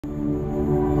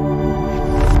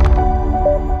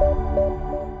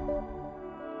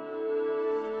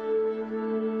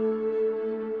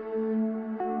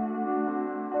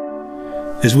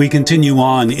As we continue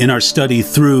on in our study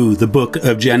through the book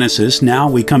of Genesis, now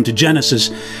we come to Genesis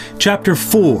chapter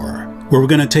 4, where we're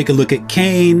going to take a look at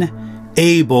Cain,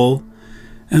 Abel,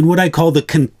 and what I call the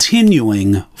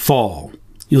continuing fall.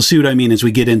 You'll see what I mean as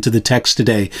we get into the text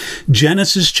today.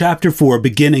 Genesis chapter 4,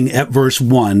 beginning at verse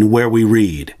 1, where we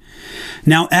read,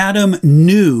 "Now Adam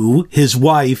knew his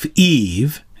wife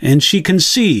Eve, and she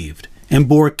conceived and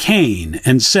bore Cain,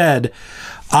 and said,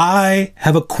 I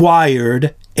have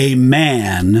acquired a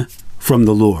man from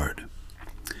the Lord."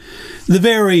 The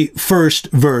very first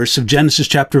verse of Genesis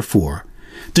chapter 4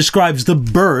 describes the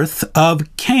birth of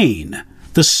Cain,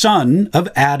 the son of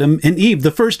Adam and Eve,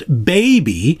 the first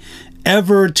baby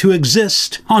ever to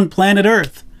exist on planet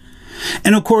Earth.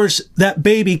 And of course, that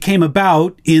baby came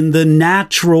about in the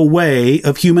natural way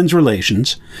of humans'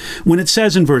 relations when it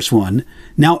says in verse 1,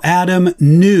 "Now Adam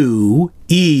knew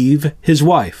Eve, his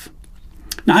wife."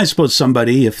 Now, I suppose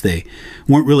somebody, if they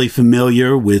weren't really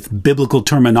familiar with biblical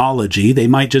terminology, they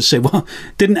might just say, well,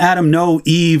 didn't Adam know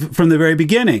Eve from the very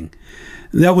beginning?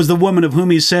 That was the woman of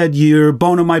whom he said, "You're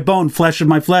bone of my bone, flesh of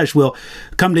my flesh, will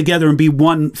come together and be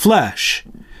one flesh."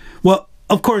 Well,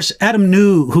 of course, Adam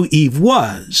knew who Eve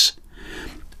was.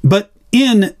 But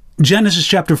in Genesis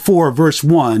chapter 4, verse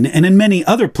 1, and in many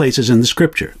other places in the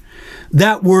scripture,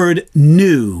 that word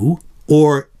knew,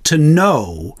 or to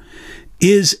know,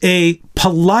 is a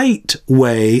polite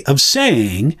way of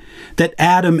saying that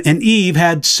Adam and Eve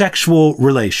had sexual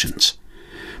relations.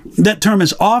 That term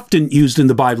is often used in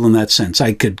the Bible in that sense.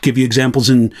 I could give you examples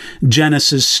in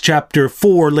Genesis chapter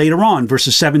 4 later on,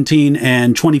 verses 17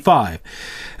 and 25.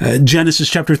 Genesis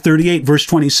chapter 38, verse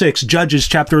 26. Judges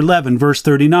chapter 11, verse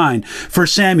 39.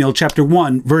 1 Samuel chapter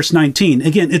 1, verse 19.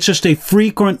 Again, it's just a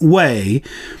frequent way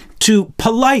to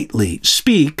politely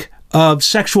speak of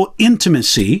sexual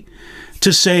intimacy,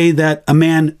 to say that a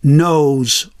man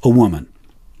knows a woman.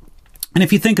 And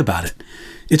if you think about it,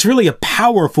 it's really a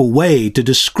powerful way to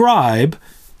describe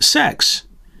sex.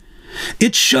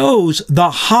 It shows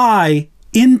the high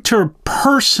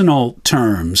interpersonal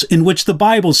terms in which the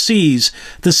Bible sees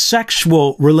the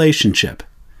sexual relationship.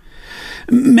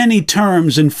 Many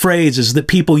terms and phrases that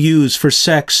people use for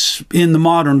sex in the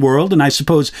modern world, and I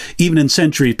suppose even in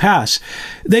centuries past,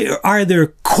 they are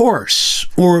either coarse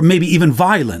or maybe even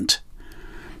violent.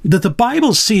 That the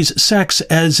Bible sees sex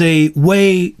as a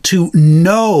way to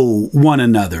know one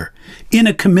another in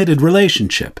a committed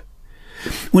relationship.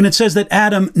 When it says that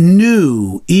Adam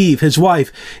knew Eve, his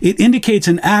wife, it indicates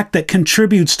an act that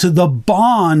contributes to the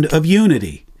bond of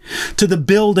unity, to the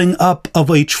building up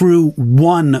of a true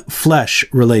one flesh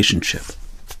relationship.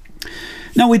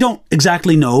 Now, we don't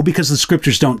exactly know because the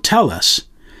scriptures don't tell us,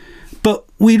 but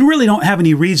we really don't have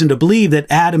any reason to believe that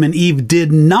Adam and Eve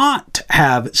did not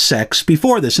have sex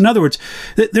before this. In other words,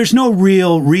 there's no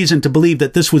real reason to believe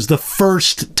that this was the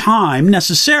first time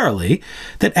necessarily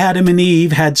that Adam and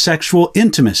Eve had sexual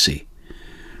intimacy.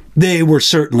 They were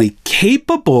certainly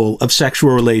capable of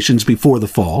sexual relations before the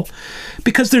fall,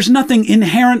 because there's nothing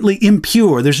inherently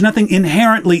impure, there's nothing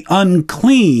inherently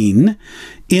unclean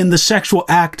in the sexual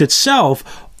act itself,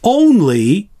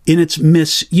 only in its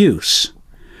misuse.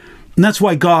 And that's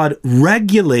why God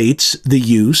regulates the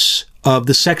use of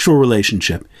the sexual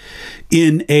relationship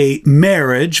in a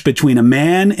marriage between a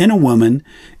man and a woman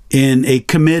in a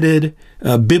committed,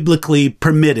 biblically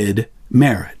permitted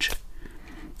marriage.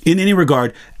 In any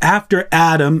regard, after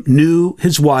Adam knew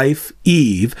his wife,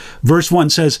 Eve, verse 1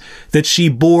 says that she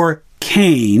bore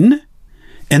Cain,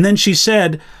 and then she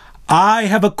said, I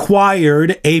have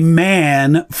acquired a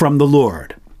man from the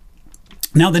Lord.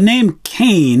 Now, the name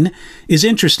Cain is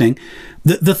interesting.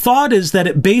 The thought is that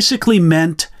it basically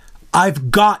meant,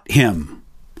 I've got him,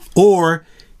 or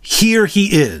here he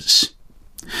is.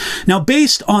 Now,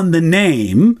 based on the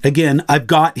name, again, I've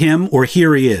got him, or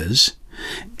here he is,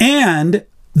 and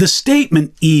the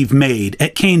statement Eve made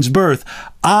at Cain's birth,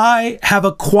 I have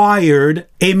acquired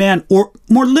a man, or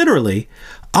more literally,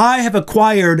 I have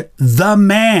acquired the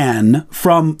man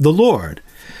from the Lord.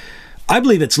 I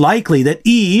believe it's likely that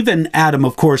Eve, and Adam,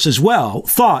 of course, as well,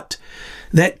 thought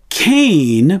that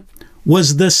Cain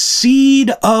was the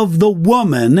seed of the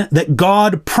woman that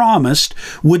God promised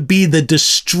would be the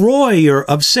destroyer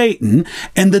of Satan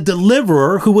and the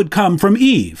deliverer who would come from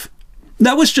Eve.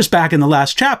 That was just back in the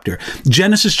last chapter.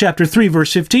 Genesis chapter 3,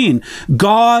 verse 15.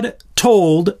 God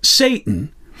told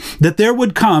Satan that there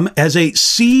would come as a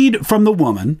seed from the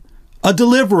woman a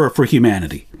deliverer for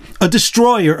humanity, a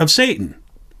destroyer of Satan.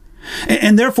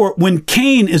 And therefore, when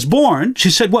Cain is born, she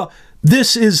said, well,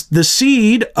 this is the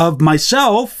seed of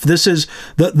myself. This is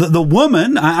the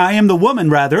woman. I am the woman,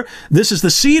 rather. This is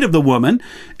the seed of the woman.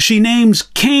 She names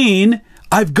Cain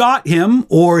I've got him,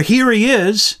 or here he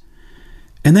is.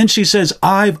 And then she says,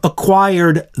 I've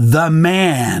acquired the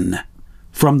man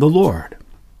from the Lord.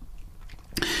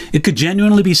 It could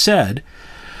genuinely be said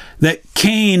that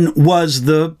Cain was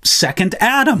the second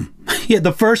Adam. You had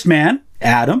the first man,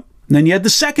 Adam, and then you had the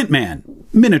second man,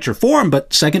 miniature form,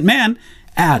 but second man,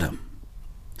 Adam.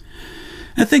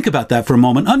 Now think about that for a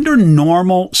moment. Under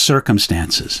normal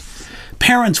circumstances,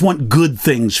 parents want good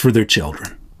things for their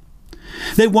children.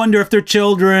 They wonder if their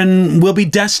children will be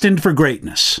destined for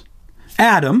greatness.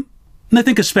 Adam, and I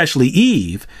think especially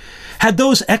Eve, had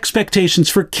those expectations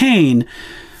for Cain,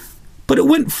 but it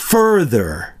went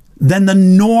further than the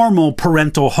normal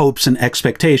parental hopes and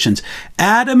expectations.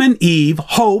 Adam and Eve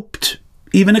hoped,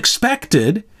 even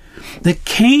expected, that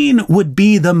Cain would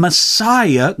be the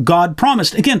Messiah God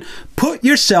promised. Again, put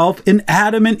yourself in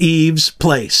Adam and Eve's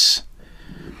place.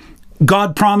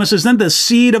 God promises them the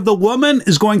seed of the woman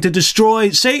is going to destroy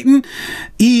Satan.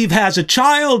 Eve has a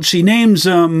child. She names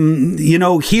him,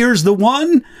 here's the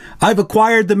one. I've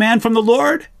acquired the man from the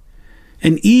Lord.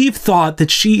 And Eve thought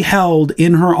that she held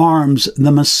in her arms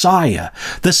the Messiah,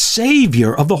 the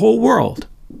Savior of the whole world.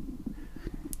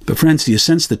 But friends, do you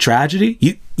sense the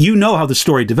tragedy? You know how the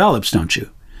story develops, don't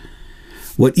you?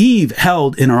 What Eve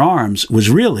held in her arms was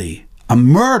really a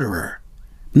murderer,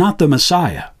 not the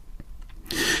Messiah.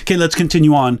 Okay, let's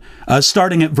continue on,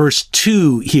 starting at verse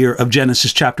 2 here of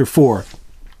Genesis chapter 4.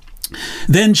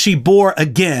 Then she bore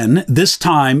again, this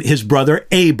time his brother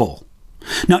Abel.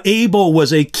 Now Abel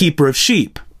was a keeper of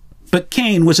sheep, but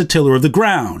Cain was a tiller of the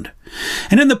ground.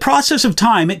 And in the process of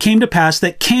time, it came to pass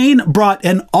that Cain brought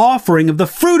an offering of the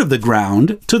fruit of the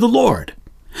ground to the Lord.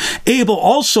 Abel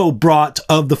also brought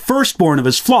of the firstborn of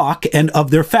his flock and of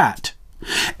their fat.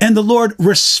 And the Lord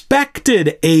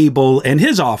respected Abel and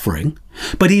his offering,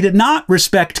 but he did not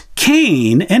respect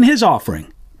Cain and his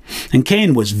offering. And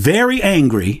Cain was very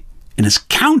angry, and his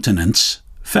countenance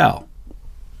fell.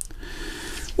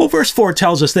 Well, verse 4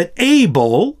 tells us that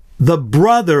Abel, the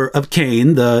brother of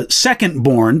Cain, the second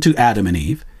born to Adam and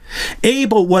Eve,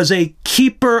 Abel was a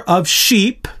keeper of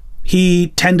sheep. He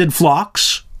tended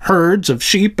flocks, herds of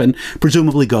sheep, and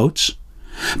presumably goats.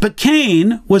 But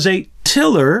Cain was a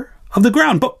tiller of the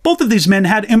ground. But both of these men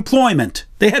had employment.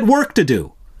 They had work to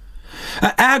do.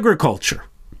 Agriculture,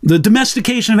 the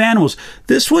domestication of animals,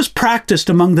 this was practiced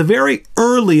among the very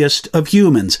earliest of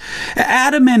humans.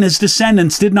 Adam and his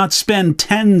descendants did not spend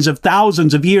tens of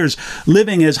thousands of years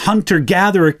living as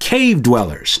hunter-gatherer cave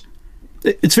dwellers.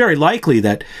 It's very likely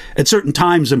that at certain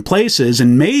times and places,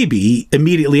 and maybe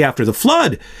immediately after the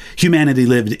flood, humanity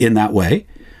lived in that way.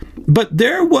 But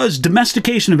there was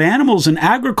domestication of animals and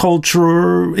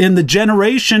agriculture in the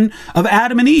generation of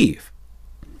Adam and Eve.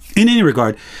 In any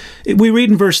regard, we read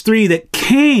in verse 3 that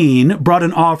Cain brought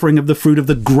an offering of the fruit of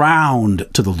the ground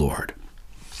to the Lord.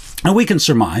 Now we can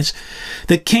surmise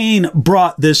that Cain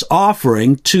brought this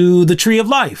offering to the tree of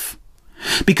life,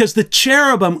 because the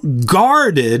cherubim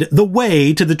guarded the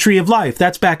way to the tree of life.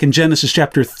 That's back in Genesis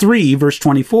chapter 3, verse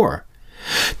 24.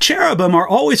 Cherubim are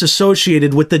always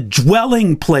associated with the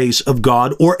dwelling place of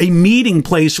God, or a meeting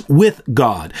place with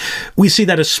God. We see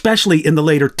that especially in the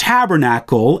later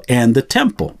tabernacle and the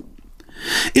temple.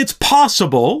 It's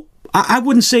possible, I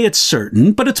wouldn't say it's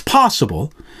certain, but it's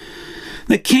possible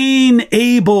that Cain,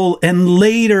 Abel, and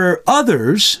later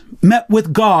others met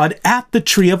with God at the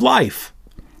tree of life,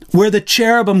 where the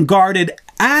cherubim guarded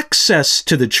access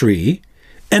to the tree,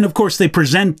 and of course they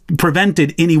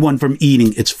prevented anyone from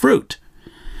eating its fruit.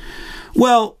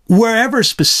 Well, wherever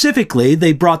specifically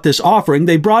they brought this offering,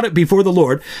 they brought it before the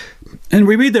Lord. And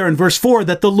we read there in verse 4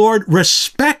 that the Lord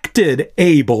respected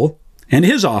Abel and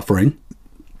his offering.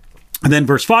 And then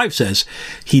verse 5 says,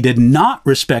 he did not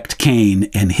respect Cain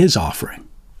and his offering.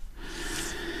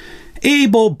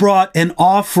 Abel brought an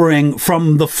offering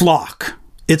from the flock.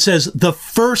 It says the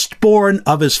firstborn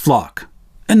of his flock.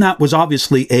 And that was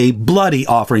obviously a bloody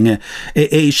offering.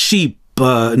 A sheep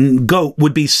and goat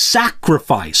would be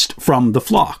sacrificed from the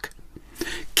flock.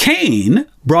 Cain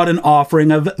brought an offering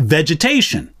of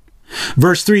vegetation.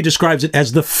 Verse 3 describes it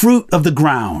as the fruit of the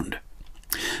ground.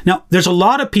 Now, there's a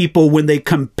lot of people, when they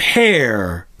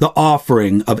compare the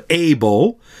offering of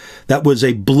Abel, that was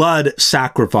a blood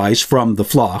sacrifice from the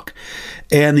flock,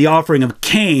 and the offering of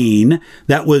Cain,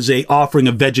 that was an offering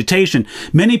of vegetation,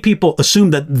 many people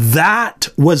assume that that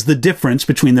was the difference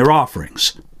between their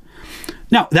offerings.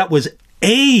 Now, that was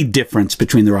a difference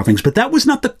between their offerings, but that was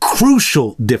not the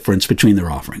crucial difference between their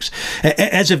offerings.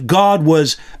 As if God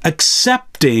was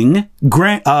accepting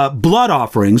blood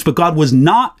offerings, but God was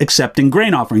not accepting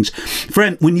grain offerings.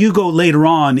 Friend, when you go later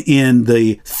on in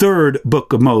the third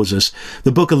book of Moses,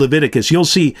 the book of Leviticus, you'll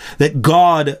see that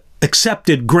God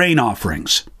accepted grain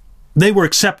offerings. They were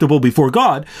acceptable before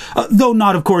God, though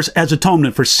not, of course, as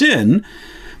atonement for sin.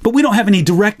 But we don't have any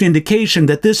direct indication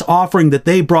that this offering that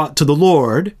they brought to the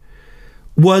Lord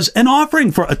was an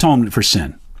offering for atonement for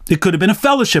sin. It could have been a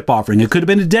fellowship offering. It could have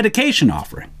been a dedication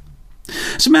offering.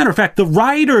 As a matter of fact, the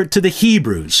writer to the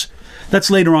Hebrews, that's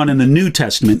later on in the New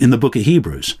Testament in the book of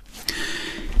Hebrews,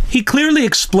 he clearly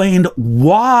explained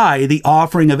why the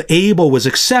offering of Abel was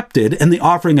accepted and the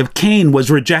offering of Cain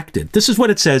was rejected. This is what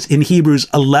it says in Hebrews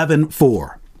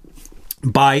 11:4.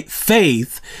 By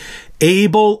faith,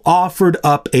 Abel offered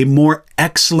up a more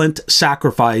excellent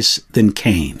sacrifice than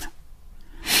Cain.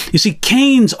 You see,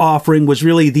 Cain's offering was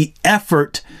really the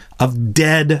effort of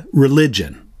dead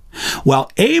religion, while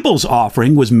Abel's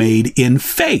offering was made in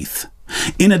faith,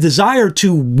 in a desire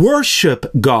to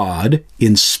worship God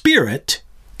in spirit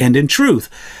and in truth.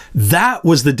 That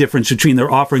was the difference between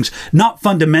their offerings, not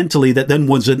fundamentally that then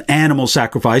was an animal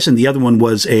sacrifice and the other one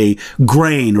was a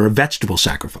grain or a vegetable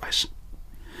sacrifice.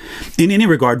 In any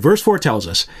regard, verse 4 tells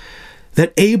us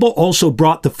that Abel also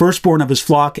brought the firstborn of his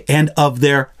flock and of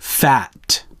their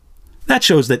fat. That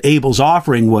shows that Abel's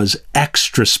offering was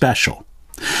extra special.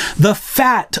 The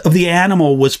fat of the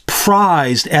animal was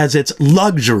prized as its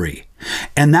luxury,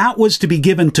 and that was to be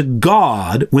given to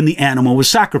God when the animal was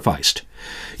sacrificed.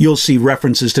 You'll see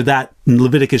references to that in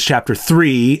Leviticus chapter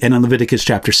 3 and in Leviticus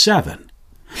chapter 7.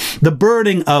 The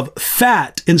burning of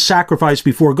fat in sacrifice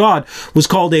before God was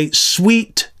called a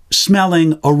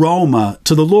sweet-smelling aroma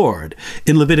to the Lord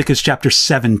in Leviticus chapter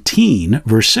 17,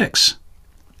 verse 6.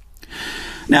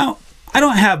 Now, I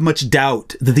don't have much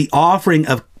doubt that the offering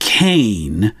of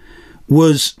Cain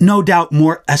was no doubt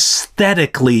more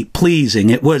aesthetically pleasing.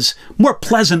 It was more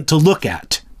pleasant to look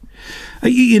at.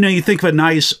 You think of a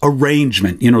nice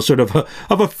arrangement, sort of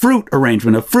a fruit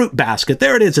arrangement, a fruit basket.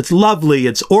 There it is. It's lovely.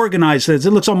 It's organized. It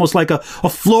looks almost like a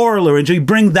floral arrangement. You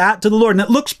bring that to the Lord, and it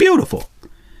looks beautiful.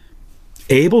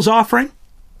 Abel's offering?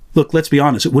 Look, let's be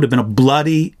honest. It would have been a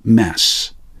bloody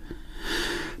mess.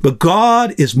 But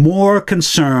God is more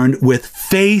concerned with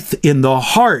faith in the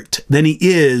heart than he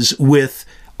is with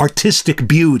artistic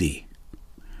beauty.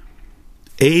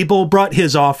 Abel brought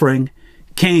his offering.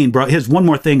 Cain brought his. One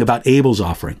more thing about Abel's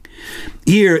offering.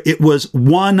 Here it was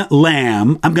one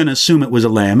lamb. I'm going to assume it was a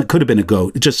lamb. It could have been a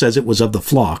goat. It just says it was of the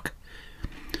flock.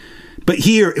 But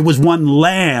here it was one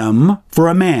lamb for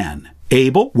a man.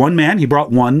 Abel, one man, he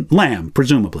brought one lamb,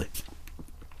 presumably.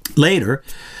 Later,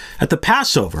 at the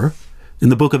Passover, in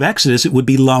the book of Exodus, it would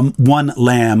be one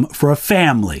lamb for a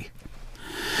family.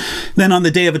 Then on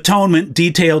the Day of Atonement,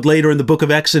 detailed later in the book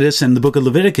of Exodus and the book of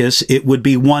Leviticus, it would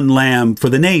be one lamb for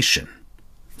the nation.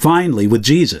 Finally, with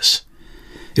Jesus,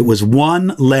 it was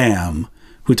one lamb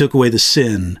who took away the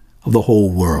sin of the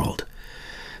whole world.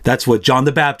 That's what John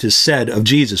the Baptist said of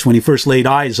Jesus when he first laid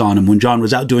eyes on him, when John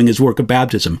was out doing his work of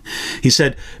baptism. He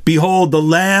said, "Behold, the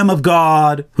Lamb of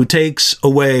God who takes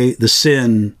away the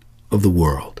sin of the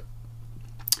world."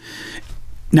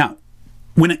 Now,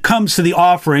 when it comes to the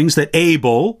offerings that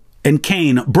Abel and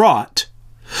Cain brought,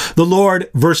 the Lord,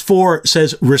 verse 4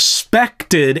 says,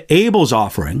 respected Abel's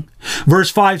offering.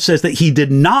 Verse 5 says that he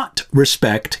did not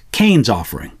respect Cain's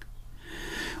offering.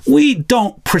 We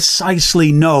don't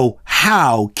precisely know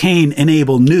how Cain and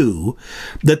Abel knew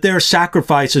that their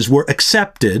sacrifices were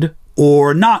accepted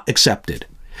or not accepted.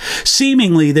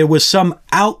 Seemingly, there was some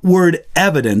outward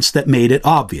evidence that made it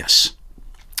obvious.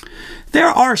 There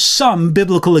are some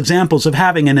biblical examples of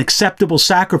having an acceptable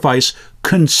sacrifice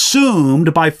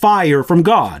consumed by fire from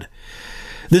God.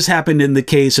 This happened in the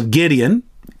case of Gideon,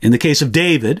 in the case of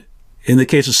David, in the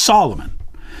case of Solomon,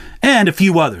 and a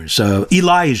few others.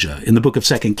 Elijah in the book of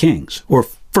 2 Kings, or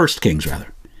 1 Kings rather.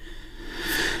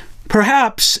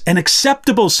 Perhaps an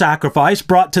acceptable sacrifice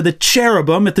brought to the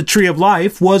cherubim at the tree of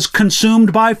life was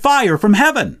consumed by fire from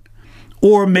heaven,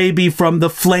 or maybe from the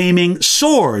flaming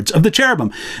swords of the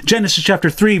cherubim. Genesis chapter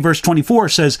 3, verse 24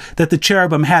 says that the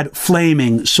cherubim had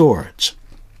flaming swords.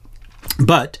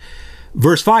 But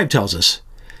verse 5 tells us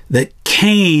that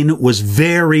Cain was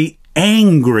very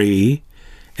angry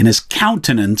and his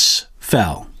countenance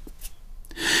fell.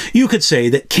 You could say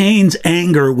that Cain's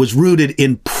anger was rooted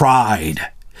in pride.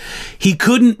 He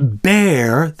couldn't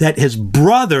bear that his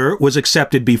brother was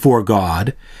accepted before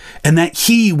God and that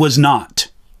he was not.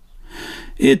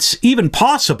 It's even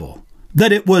possible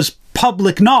that it was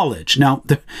public knowledge. Now,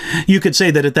 you could say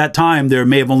that at that time there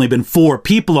may have only been 4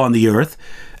 people on the earth.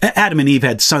 Adam and Eve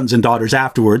had sons and daughters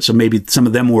afterwards, so maybe some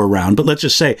of them were around. But let's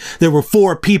just say there were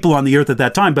 4 people on the earth at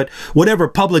that time. But whatever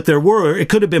public there were, it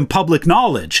could have been public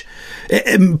knowledge.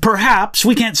 And perhaps,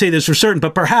 we can't say this for certain,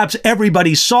 but perhaps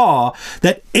everybody saw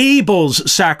that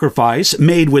Abel's sacrifice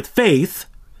made with faith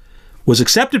was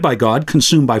accepted by God,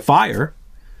 consumed by fire.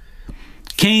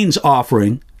 Cain's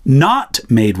offering, not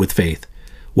made with faith,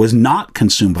 was not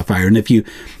consumed by fire. And if you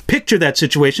picture that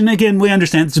situation, again, we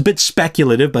understand it's a bit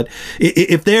speculative, but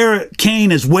if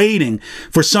Cain is waiting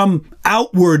for some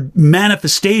outward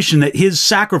manifestation that his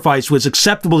sacrifice was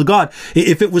acceptable to God,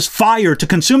 if it was fire to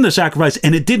consume the sacrifice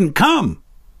and it didn't come,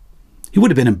 he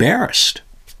would have been embarrassed.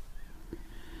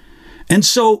 And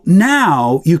so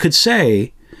now you could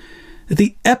say that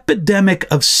the epidemic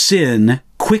of sin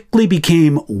quickly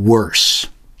became worse.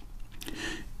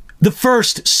 The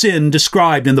first sin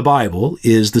described in the Bible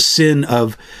is the sin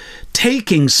of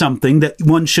taking something that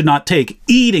one should not take,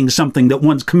 eating something that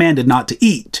one's commanded not to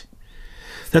eat.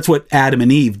 That's what Adam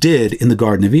and Eve did in the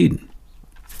Garden of Eden.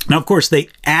 Now, of course, they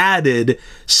added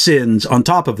sins on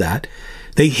top of that.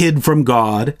 They hid from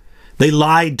God. They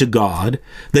lied to God.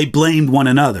 They blamed one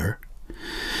another.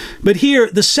 But here,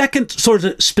 the second sort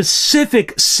of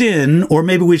specific sin, or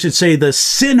maybe we should say the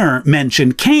sinner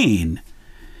mentioned, Cain,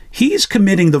 he's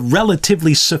committing the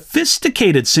relatively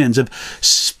sophisticated sins of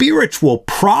spiritual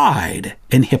pride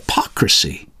and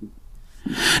hypocrisy.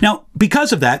 Now,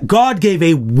 because of that, God gave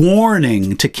a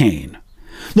warning to Cain.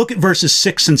 Look at verses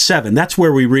 6 and 7. That's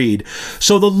where we read,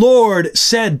 "So the Lord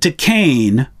said to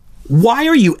Cain, 'Why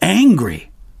are you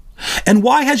angry? And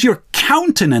why has your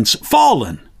countenance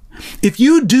fallen? If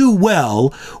you do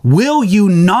well, will you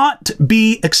not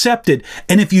be accepted?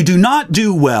 And if you do not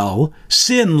do well,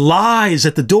 sin lies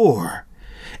at the door,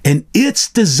 and its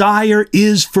desire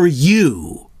is for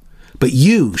you, but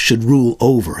you should rule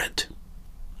over it.'"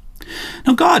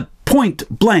 Now God point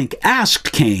blank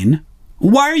asked Cain,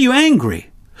 "Why are you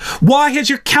angry? Why has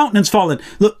your countenance fallen?"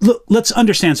 Look, let's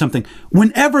understand something.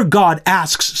 Whenever God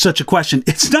asks such a question,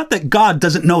 it's not that God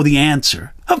doesn't know the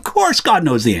answer. Of course God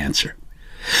knows the answer.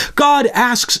 God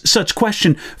asks such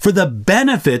question for the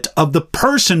benefit of the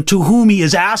person to whom he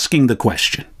is asking the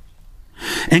question.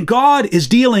 And God is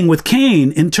dealing with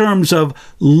Cain in terms of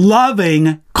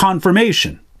loving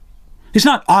confirmation. He's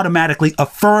not automatically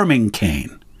affirming Cain.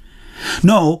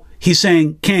 No, he's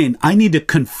saying, "Cain, I need to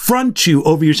confront you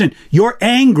over your sin. You're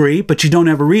angry, but you don't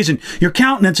have a reason. Your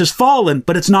countenance has fallen,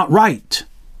 but it's not right."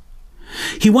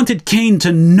 He wanted Cain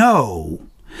to know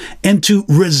and to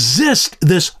resist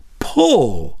this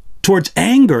pull towards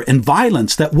anger and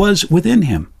violence that was within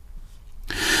him.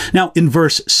 Now, in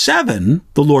verse 7,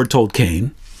 the Lord told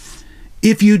Cain,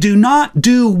 "If you do not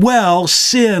do well,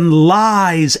 sin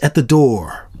lies at the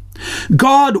door."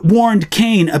 God warned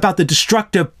Cain about the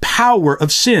destructive power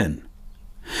of sin.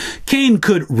 Cain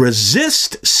could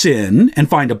resist sin and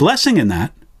find a blessing in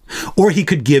that, or he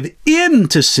could give in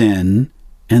to sin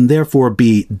and therefore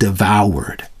be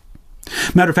devoured.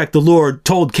 Matter of fact, the Lord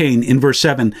told Cain in verse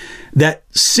 7 that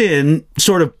sin,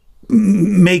 sort of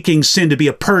making sin to be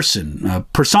a person,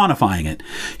 personifying it.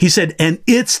 He said, "And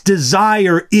its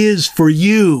desire is for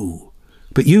you,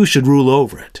 but you should rule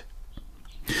over it."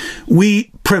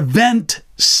 We prevent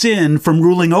sin from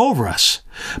ruling over us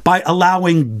by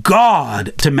allowing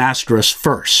God to master us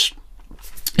first.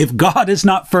 If God is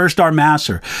not first our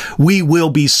master, we will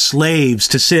be slaves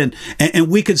to sin. And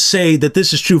we could say that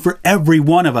this is true for every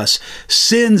one of us.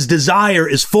 Sin's desire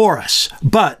is for us,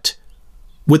 but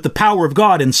with the power of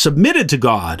God and submitted to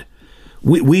God,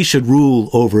 we should rule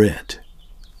over it.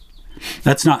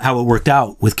 That's not how it worked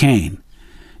out with Cain.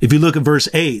 If you look at verse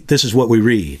 8, this is what we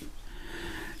read.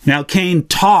 "Now Cain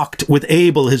talked with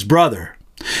Abel his brother,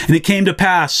 and it came to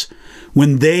pass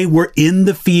when they were in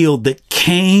the field that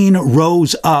Cain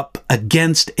rose up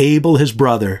against Abel his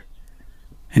brother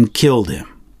and killed him."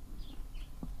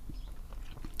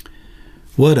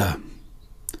 What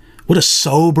a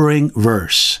sobering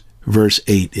verse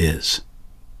 8 is.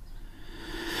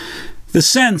 The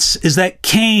sense is that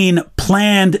Cain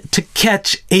planned to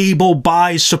catch Abel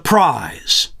by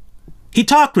surprise. He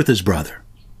talked with his brother,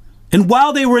 and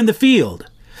while they were in the field,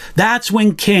 that's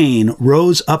when Cain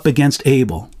rose up against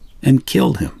Abel and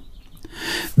killed him.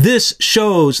 This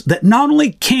shows that not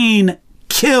only Cain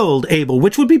killed Abel,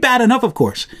 which would be bad enough, of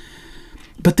course,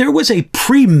 but there was a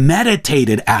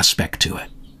premeditated aspect to it.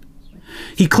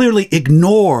 He clearly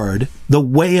ignored the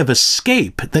way of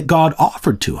escape that God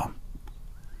offered to him.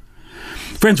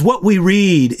 Friends, what we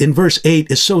read in verse 8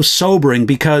 is so sobering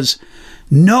because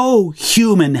no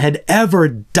human had ever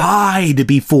died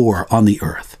before on the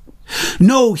earth.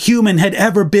 No human had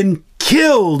ever been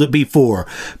killed before.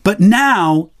 But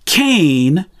now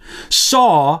Cain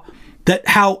saw that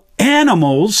how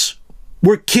animals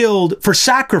were killed for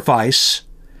sacrifice.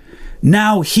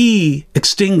 Now he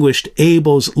extinguished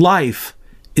Abel's life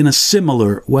in a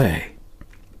similar way.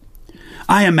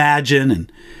 I imagine,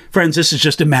 and friends, this is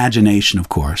just imagination, of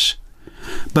course,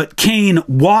 But Cain,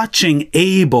 watching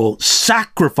Abel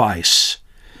sacrifice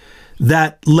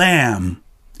that lamb,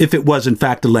 if it was in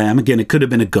fact a lamb, again, it could have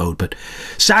been a goat, but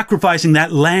sacrificing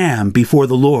that lamb before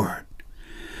the Lord,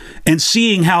 and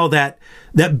seeing how that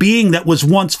being that was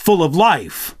once full of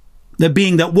life, that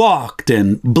being that walked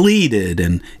and bleated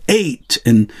and ate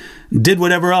and did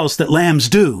whatever else that lambs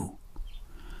do,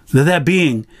 that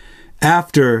being,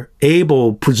 after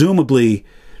Abel presumably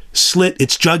slit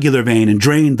its jugular vein and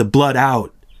drained the blood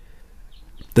out,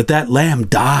 that lamb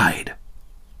died.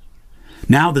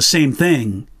 Now the same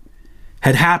thing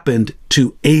had happened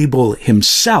to Abel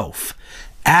himself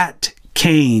at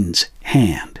Cain's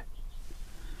hand.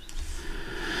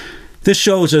 This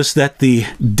shows us that the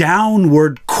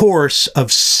downward course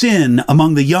of sin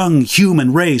among the young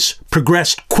human race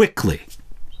progressed quickly.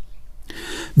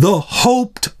 The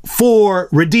hoped-for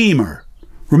Redeemer,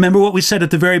 remember what we said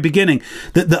at the very beginning,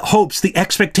 the hopes, the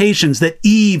expectations that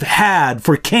Eve had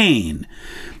for Cain.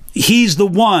 He's the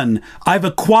one. I've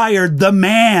acquired the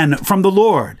man from the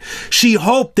Lord. She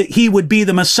hoped that he would be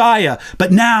the Messiah,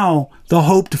 but now the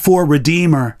hoped-for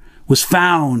Redeemer was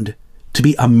found to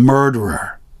be a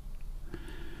murderer.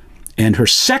 And her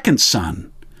second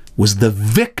son was the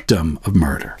victim of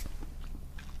murder.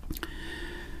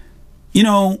 You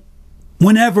know,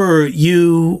 whenever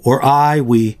you or I,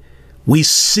 we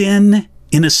sin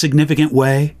in a significant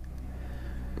way,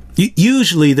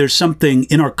 usually there's something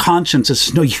in our conscience that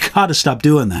says, no, you got to stop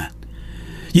doing that.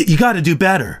 You got to do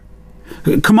better.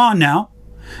 Come on now.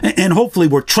 And hopefully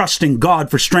we're trusting God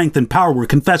for strength and power. We're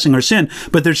confessing our sin.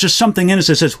 But there's just something in us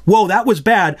that says, whoa, that was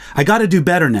bad. I got to do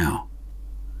better now.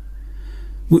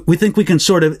 We think we can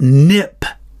sort of nip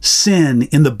sin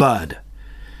in the bud,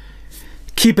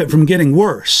 keep it from getting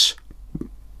worse.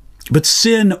 But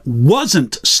sin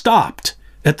wasn't stopped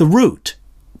at the root.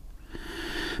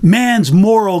 Man's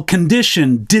moral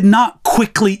condition did not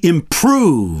quickly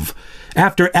improve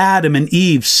after Adam and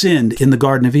Eve sinned in the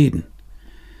Garden of Eden.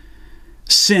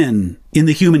 Sin in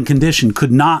the human condition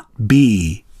could not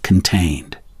be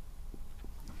contained.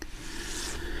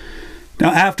 Now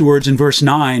afterwards, in verse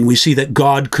 9, we see that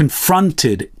God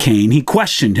confronted Cain. He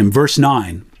questioned him. Verse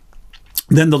 9,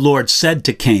 then the Lord said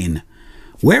to Cain,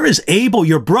 where is Abel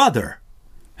your brother?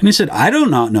 And he said, I do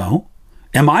not know.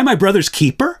 Am I my brother's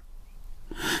keeper?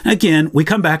 Again, we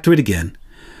come back to it again.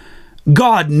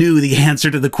 God knew the answer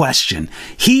to the question.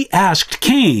 He asked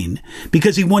Cain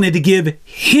because he wanted to give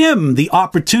him the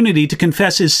opportunity to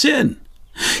confess his sin.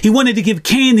 He wanted to give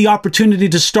Cain the opportunity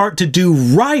to start to do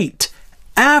right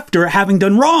after having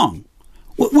done wrong,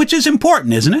 which is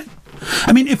important, isn't it?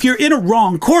 I mean, if you're in a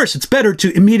wrong course, it's better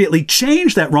to immediately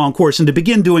change that wrong course and to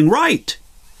begin doing right.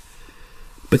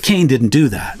 But Cain didn't do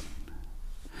that.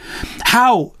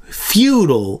 How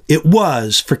futile it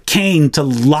was for Cain to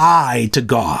lie to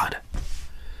God.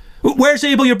 Where's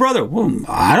Abel, your brother? Well,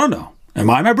 I don't know. Am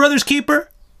I my brother's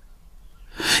keeper?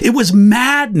 It was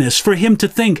madness for him to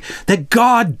think that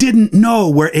God didn't know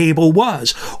where Abel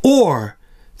was, or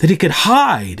that he could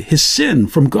hide his sin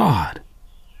from God.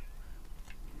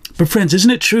 But friends,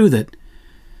 isn't it true that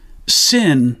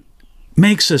sin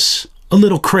makes us a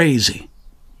little crazy?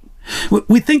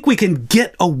 We think we can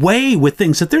get away with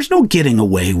things that there's no getting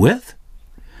away with.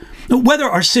 Whether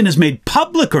our sin is made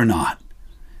public or not,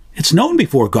 it's known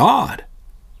before God.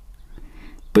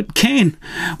 But Cain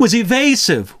was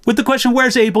evasive with the question,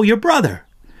 where's Abel, your brother?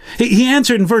 He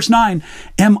answered in verse 9,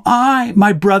 am I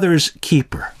my brother's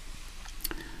keeper?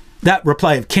 That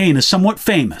reply of Cain is somewhat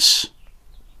famous.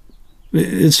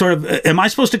 It's sort of, am I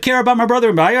supposed to care about my brother?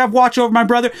 Am I have watch over my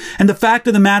brother? And the fact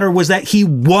of the matter was that he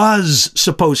was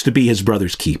supposed to be his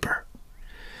brother's keeper.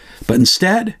 But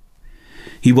instead,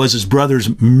 he was his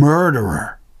brother's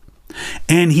murderer.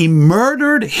 And he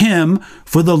murdered him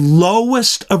for the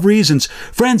lowest of reasons.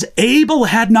 Friends, Abel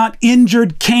had not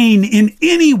injured Cain in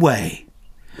any way.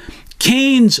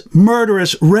 Cain's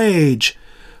murderous rage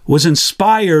was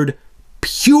inspired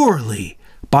purely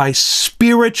by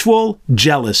spiritual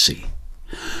jealousy.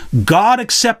 God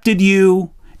accepted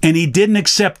you, and he didn't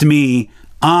accept me.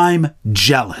 I'm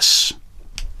jealous.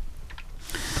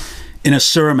 In a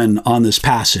sermon on this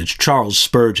passage, Charles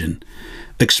Spurgeon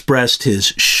expressed his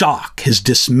shock, his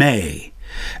dismay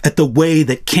at the way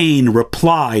that Cain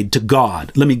replied to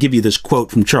God. Let me give you this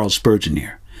quote from Charles Spurgeon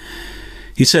here.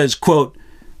 He says, quote,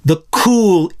 the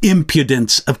cool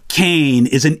impudence of Cain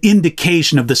is an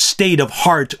indication of the state of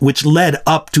heart which led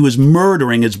up to his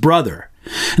murdering his brother.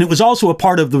 And it was also a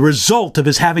part of the result of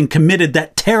his having committed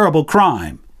that terrible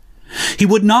crime. He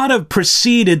would not have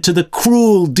proceeded to the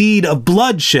cruel deed of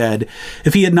bloodshed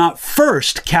if he had not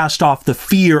first cast off the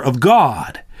fear of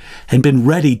God and been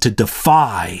ready to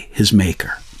defy his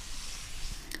Maker.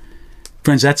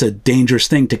 Friends, that's a dangerous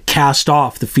thing, to cast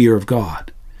off the fear of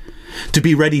God, to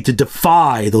be ready to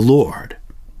defy the Lord.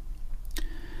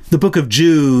 The book of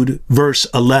Jude, verse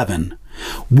 11,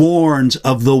 warns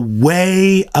of the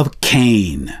way of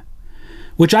Cain,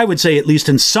 which I would say, at least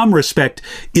in some respect,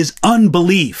 is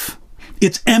unbelief.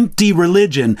 It's empty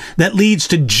religion that leads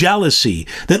to jealousy,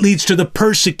 that leads to the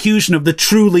persecution of the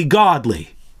truly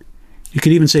godly. You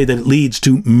could even say that it leads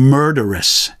to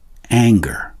murderous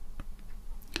anger.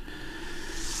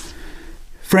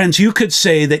 Friends, you could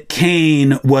say that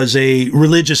Cain was a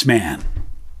religious man.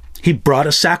 He brought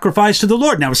a sacrifice to the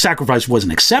Lord. Now, his sacrifice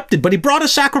wasn't accepted, but he brought a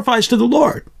sacrifice to the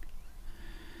Lord.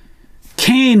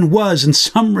 Cain was, in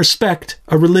some respect,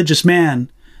 a religious man.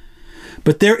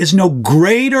 But there is no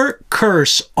greater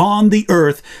curse on the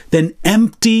earth than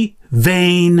empty,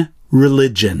 vain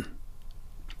religion.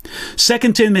 2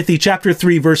 Timothy chapter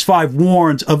 3, verse 5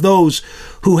 warns of those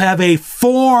who have a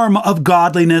form of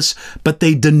godliness, but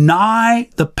they deny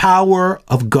the power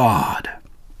of God.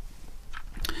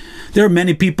 There are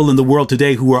many people in the world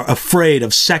today who are afraid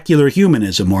of secular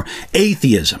humanism or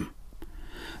atheism.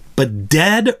 But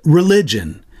dead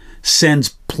religion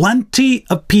sends plenty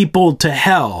of people to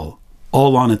hell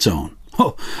all on its own.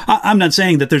 Oh, I'm not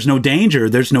saying that there's no danger,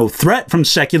 there's no threat from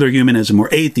secular humanism or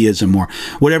atheism or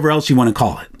whatever else you want to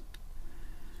call it.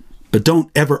 But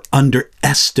don't ever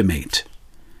underestimate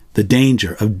the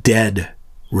danger of dead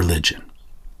religion.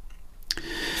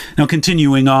 Now,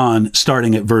 continuing on,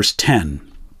 starting at verse 10.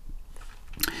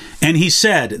 And he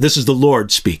said, this is the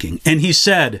Lord speaking, and he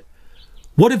said,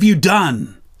 "What have you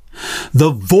done?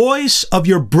 The voice of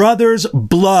your brother's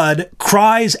blood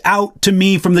cries out to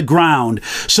me from the ground.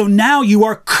 So now you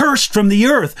are cursed from the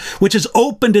earth, which has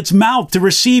opened its mouth to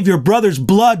receive your brother's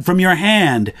blood from your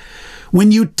hand.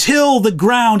 When you till the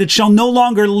ground, it shall no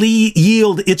longer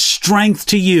yield its strength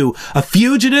to you. A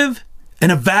fugitive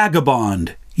and a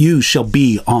vagabond you shall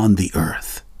be on the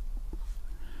earth."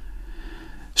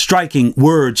 Striking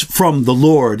words from the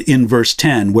Lord in verse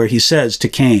 10, where he says to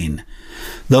Cain,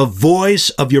 "The voice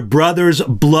of your brother's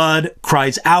blood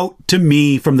cries out to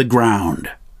me from the ground."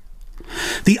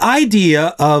 The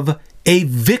idea of a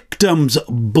victim's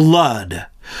blood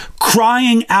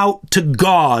crying out to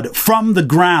God from the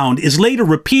ground is later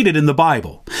repeated in the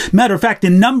Bible. Matter of fact,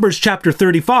 in Numbers chapter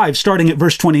 35, starting at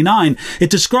verse 29, it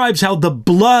describes how the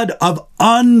blood of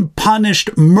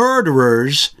unpunished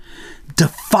murderers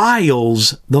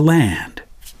defiles the land.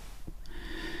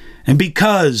 And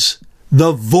because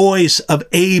the voice of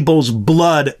Abel's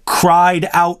blood cried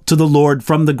out to the Lord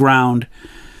from the ground,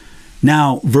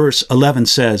 now verse 11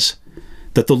 says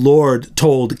that the Lord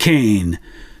told Cain,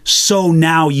 "So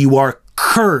now you are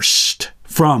cursed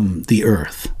from the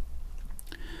earth."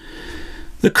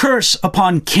 The curse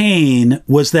upon Cain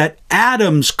was that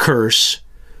Adam's curse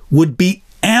would be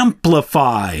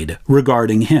amplified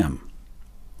regarding him.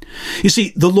 You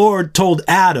see, the Lord told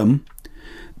Adam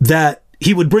that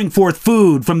he would bring forth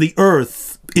food from the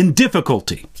earth in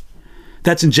difficulty.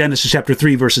 That's in Genesis chapter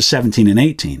 3, verses 17 and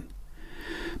 18.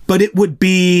 But it would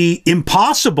be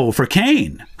impossible for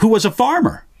Cain, who was a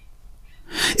farmer.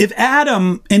 If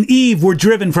Adam and Eve were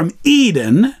driven from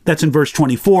Eden, that's in verse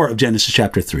 24 of Genesis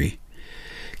chapter 3,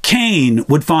 Cain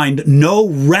would find no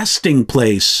resting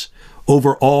place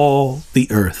over all the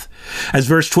earth. As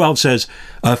verse 12 says,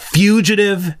 "A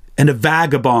fugitive and a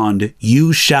vagabond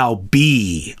you shall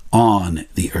be on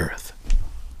the earth."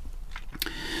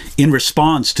 In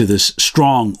response to this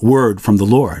strong word from the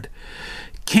Lord,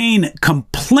 Cain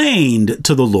complained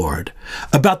to the Lord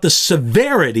about the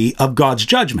severity of God's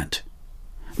judgment.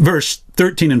 Verse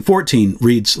 13 and 14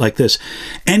 reads like this,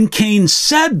 "And Cain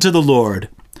said to the Lord,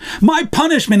 'My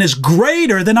punishment is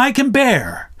greater than I can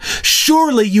bear.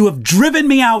 Surely you have driven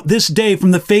me out this day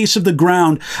from the face of the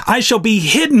ground. I shall be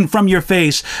hidden from your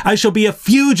face. I shall be a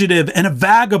fugitive and a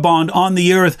vagabond on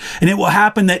the earth, and it will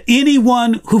happen that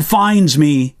anyone who finds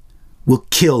me will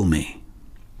kill me.'"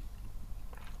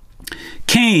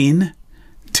 Cain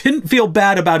didn't feel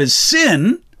bad about his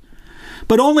sin,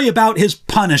 but only about his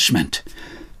punishment.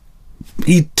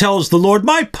 He tells the Lord,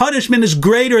 "My punishment is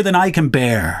greater than I can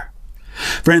bear."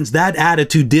 Friends, that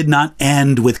attitude did not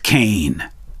end with Cain.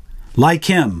 Like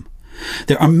him,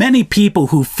 there are many people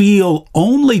who feel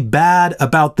only bad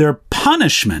about their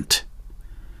punishment.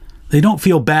 They don't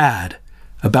feel bad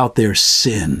about their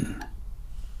sin.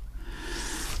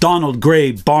 Donald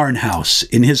Gray Barnhouse,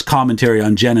 in his commentary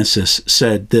on Genesis,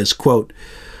 said this, quote,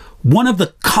 "One of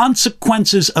the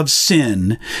consequences of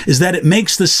sin is that it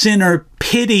makes the sinner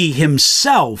pity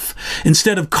himself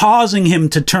instead of causing him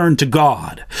to turn to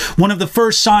God. One of the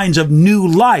first signs of new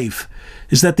life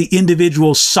is that the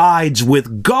individual sides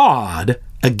with God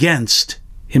against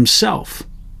himself.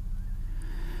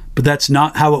 But that's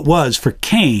not how it was for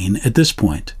Cain at this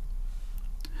point.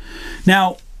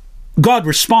 Now, God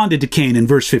responded to Cain in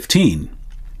verse 15.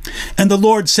 And the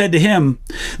Lord said to him,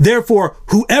 therefore,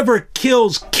 whoever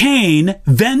kills Cain,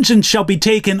 vengeance shall be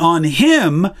taken on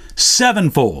him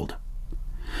sevenfold.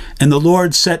 And the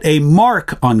Lord set a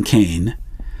mark on Cain,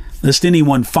 lest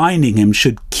anyone finding him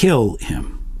should kill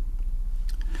him.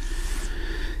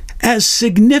 As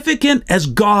significant as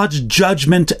God's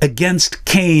judgment against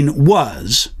Cain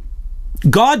was,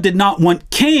 God did not want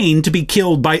Cain to be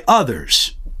killed by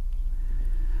others.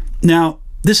 Now,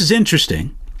 this is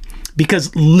interesting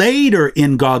because later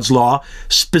in God's law,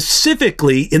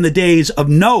 specifically in the days of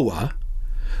Noah,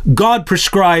 God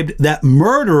prescribed that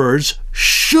murderers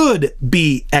should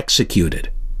be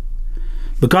executed.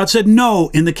 But God said no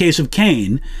in the case of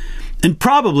Cain, and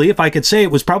probably, if I could say,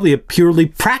 it was probably a purely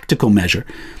practical measure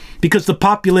because the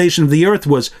population of the earth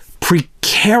was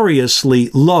precariously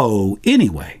low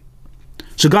anyway.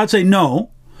 So God said, no,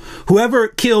 whoever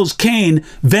kills Cain,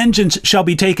 vengeance shall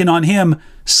be taken on him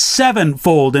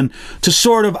sevenfold. And to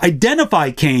sort of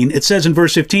identify Cain, it says in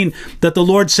verse 15 that the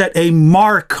Lord set a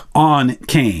mark on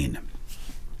Cain.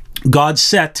 God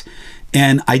set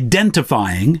an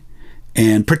identifying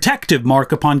and protective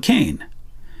mark upon Cain.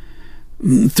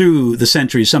 Through the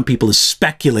centuries, some people have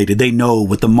speculated they know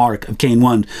what the mark of Cain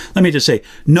was. Let me just say,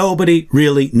 nobody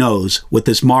really knows what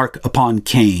this mark upon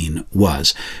Cain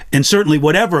was. And certainly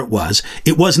whatever it was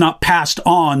not passed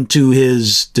on to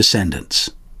his descendants.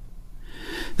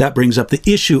 That brings up the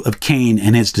issue of Cain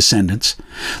and his descendants.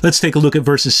 Let's take a look at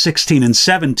verses 16 and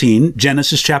 17,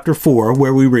 Genesis chapter 4,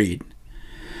 where we read,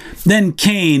 Then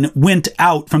Cain went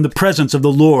out from the presence of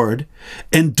the Lord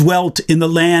and dwelt in the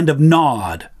land of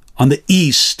Nod, on the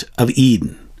east of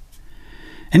Eden.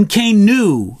 And Cain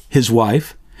knew his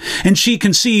wife, and she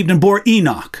conceived and bore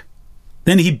Enoch.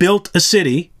 Then he built a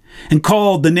city and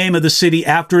called the name of the city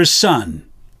after his son,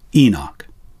 Enoch.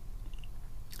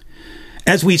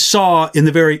 As we saw in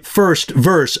the very first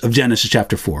verse of Genesis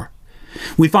chapter 4,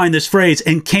 we find this phrase,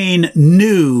 and Cain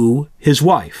knew his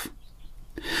wife.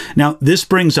 Now, this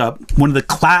brings up one of the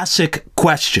classic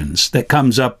questions that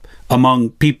comes up among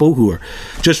people who are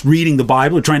just reading the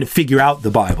Bible or trying to figure out the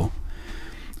Bible.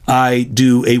 I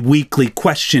do a weekly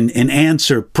question and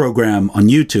answer program on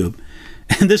YouTube,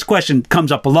 and this question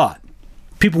comes up a lot.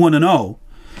 People want to know,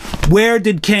 where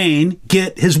did Cain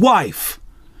get his wife?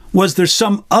 Was there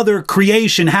some other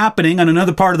creation happening on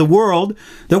another part of the world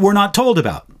that we're not told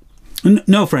about?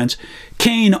 No, friends.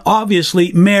 Cain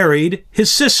obviously married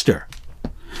his sister.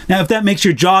 Now, if that makes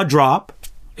your jaw drop,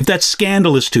 if that's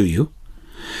scandalous to you,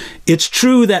 it's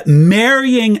true that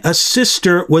marrying a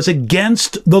sister was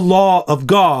against the law of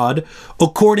God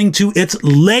according to its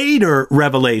later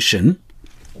revelation.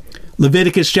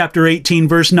 Leviticus chapter 18,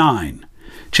 verse 9.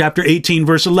 Chapter 18,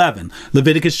 verse 11.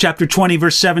 Leviticus chapter 20,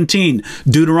 verse 17.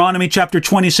 Deuteronomy chapter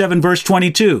 27, verse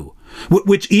 22.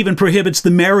 Which even prohibits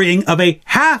the marrying of a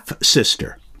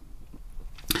half-sister.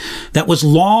 That was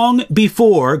long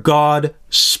before God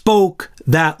spoke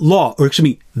that law. Or excuse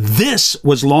me, this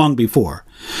was long before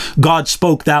God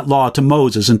spoke that law to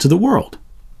Moses and to the world.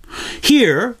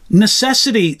 Here,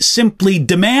 necessity simply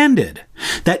demanded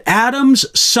that Adam's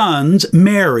sons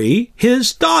marry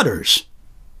his daughters.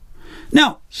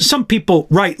 Now, some people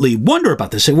rightly wonder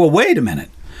about this. Say, well, wait a minute.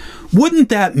 Wouldn't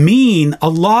that mean a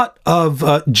lot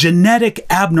of genetic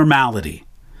abnormality,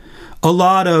 a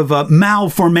lot of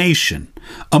malformation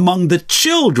among the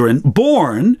children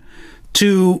born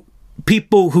to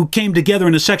people who came together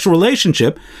in a sexual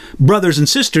relationship? Brothers and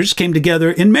sisters came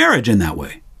together in marriage in that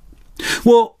way.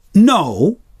 Well,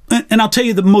 no. And I'll tell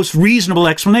you the most reasonable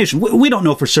explanation. We don't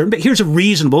know for certain, but here's a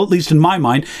reasonable, at least in my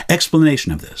mind,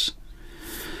 explanation of this.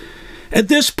 At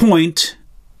this point,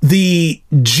 the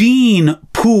gene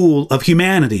pool of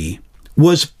humanity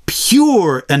was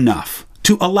pure enough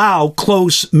to allow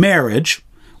close marriage,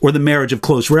 or the marriage of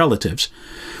close relatives,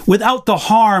 without the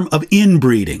harm of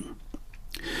inbreeding.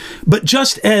 But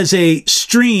just as a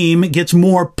stream gets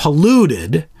more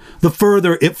polluted the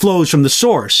further it flows from the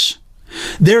source,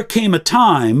 there came a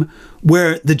time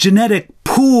where the genetic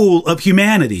pool of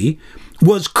humanity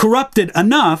was corrupted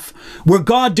enough where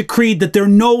God decreed that there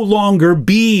no longer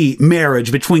be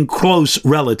marriage between close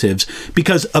relatives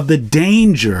because of the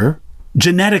danger,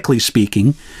 genetically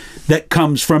speaking, that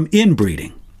comes from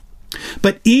inbreeding.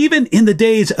 But even in the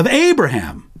days of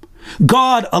Abraham,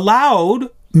 God allowed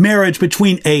marriage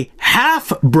between a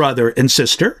half-brother and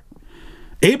sister.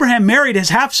 Abraham married his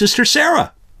half-sister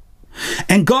Sarah.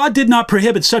 And God did not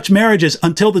prohibit such marriages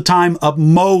until the time of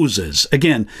Moses.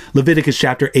 Again, Leviticus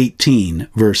chapter 18,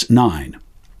 verse 9.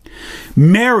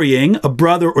 Marrying a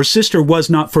brother or sister was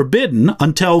not forbidden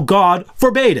until God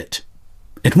forbade it.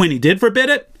 And when he did forbid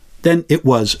it, then it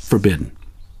was forbidden.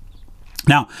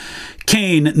 Now,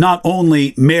 Cain not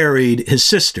only married his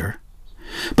sister,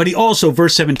 but he also,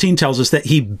 verse 17 tells us that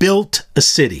he built a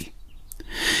city.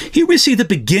 Here we see the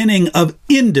beginning of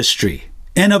industry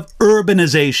and of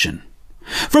urbanization.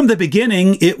 From the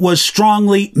beginning, it was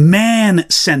strongly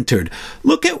man-centered.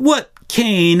 Look at what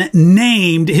Cain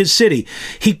named his city.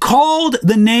 He called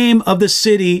the name of the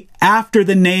city after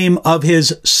the name of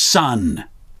his son.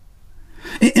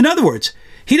 In other words,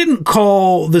 he didn't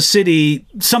call the city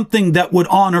something that would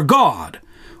honor God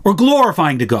or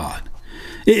glorifying to God.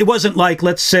 It wasn't like,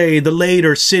 let's say, the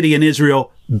later city in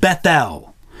Israel,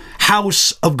 Bethel,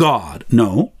 house of God.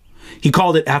 No, he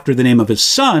called it after the name of his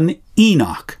son,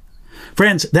 Enoch.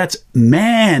 Friends, that's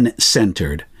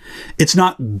man-centered. It's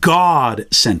not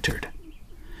God-centered.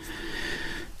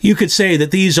 You could say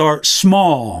that these are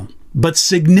small but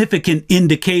significant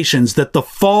indications that the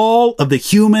fall of the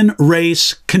human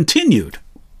race continued.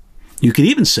 You could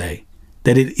even say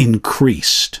that it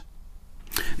increased.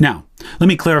 Now, let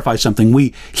me clarify something.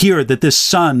 We hear that this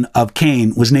son of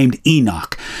Cain was named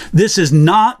Enoch. This is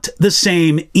not the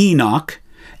same Enoch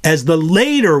as the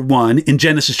later one in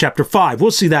Genesis chapter 5.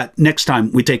 We'll see that next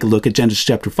time we take a look at Genesis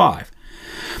chapter 5.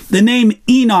 The name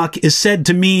Enoch is said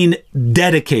to mean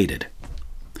dedicated.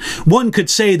 One could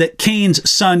say that Cain's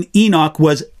son Enoch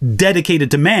was dedicated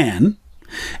to man,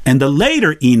 and the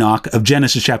later Enoch of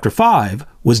Genesis chapter 5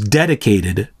 was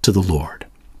dedicated to the Lord.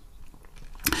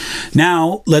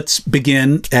 Now, let's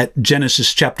begin at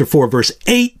Genesis chapter 4, verse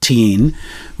 18.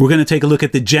 We're going to take a look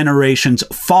at the generations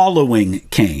following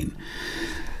Cain.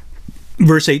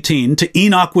 Verse 18, to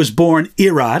Enoch was born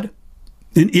Irad,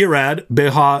 and Irad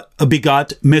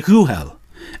begot Mehuel,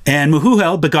 and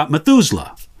Mehuel begot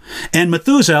Methuselah, and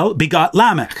Methuselah begot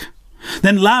Lamech.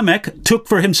 Then Lamech took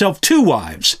for himself 2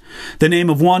 wives. The name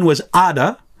of one was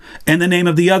Ada, and the name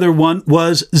of the other one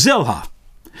was Zillah.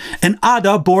 And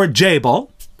Ada bore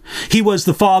Jabal. He was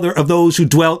the father of those who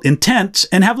dwelt in tents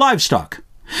and have livestock.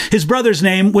 His brother's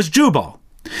name was Jubal.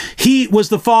 He was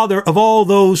the father of all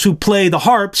those who play the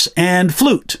harps and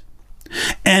flute.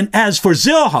 And as for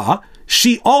Zillah,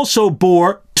 she also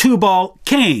bore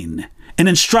Tubal-Cain, an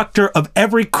instructor of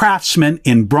every craftsman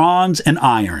in bronze and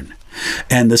iron.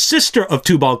 And the sister of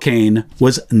Tubal-Cain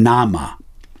was Naamah.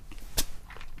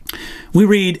 We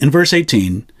read in verse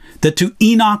 18 that to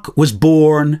Enoch was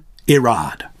born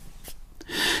Irad.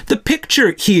 The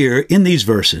picture here in these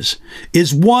verses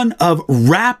is one of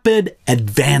rapid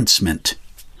advancement.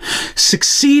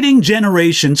 Succeeding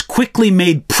generations quickly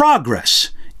made progress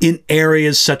in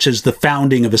areas such as the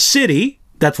founding of a city.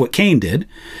 That's what Cain did.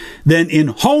 Then in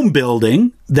home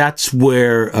building, that's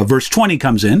where verse 20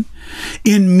 comes in.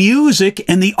 In music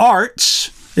and the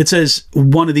arts, it says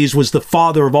one of these was the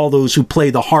father of all those who play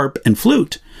the harp and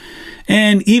flute.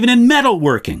 And even in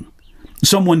metalworking,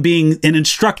 someone being an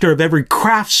instructor of every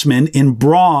craftsman in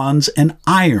bronze and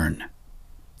iron.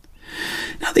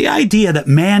 Now, the idea that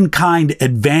mankind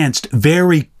advanced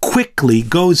very quickly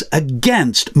goes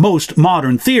against most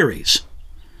modern theories.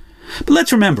 But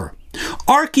let's remember,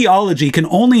 archaeology can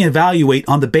only evaluate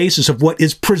on the basis of what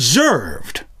is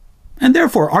preserved, and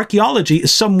therefore archaeology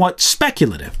is somewhat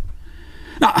speculative.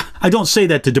 Now, I don't say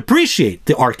that to depreciate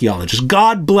the archaeologists.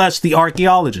 God bless the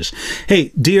archaeologists.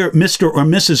 Hey, dear Mr. or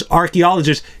Mrs.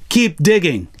 Archaeologist, keep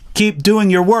digging, keep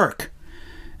doing your work.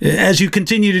 As you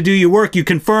continue to do your work, you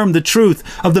confirm the truth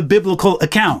of the biblical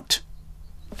account.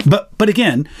 But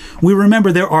again, we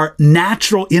remember there are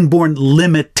natural inborn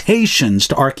limitations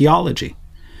to archaeology.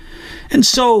 And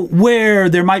so where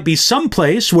there might be some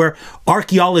place where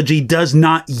archaeology does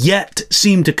not yet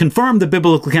seem to confirm the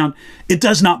biblical account, it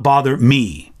does not bother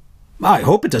me. I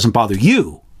hope it doesn't bother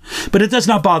you, but it does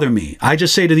not bother me. I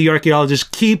just say to the archaeologists,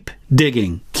 keep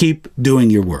digging, keep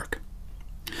doing your work.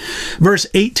 Verse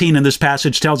 18 in this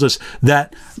passage tells us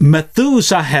that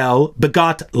Methuselah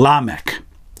begot Lamech.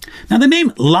 Now the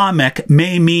name Lamech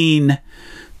may mean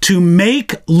to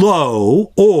make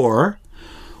low or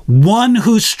one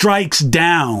who strikes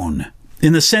down,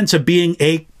 in the sense of being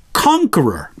a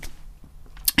conqueror.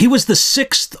 He was the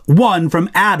 6th one from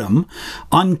Adam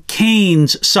on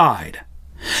Cain's side.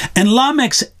 And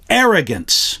Lamech's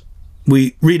arrogance,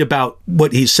 we read about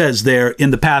what he says there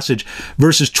in the passage,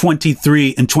 verses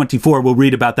 23 and 24. We'll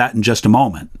read about that in just a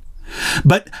moment.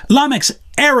 But Lamech's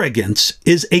arrogance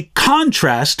is a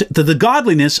contrast to the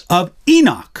godliness of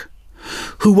Enoch,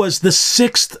 who was the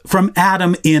 6th from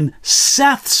Adam in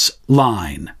Seth's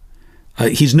line.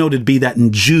 He's noted to be that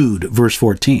in Jude, verse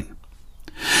 14.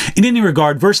 In any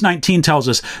regard, verse 19 tells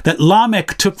us that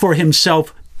Lamech took for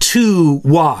himself 2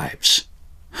 wives.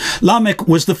 Lamech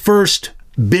was the first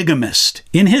bigamist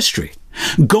in history,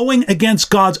 going against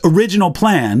God's original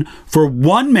plan for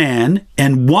one man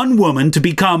and one woman to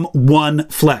become one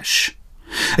flesh.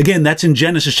 Again, that's in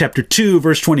Genesis chapter 2,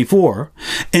 verse 24.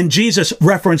 And Jesus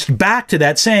referenced back to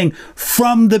that, saying,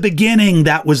 from the beginning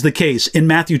that was the case, in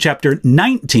Matthew chapter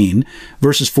 19,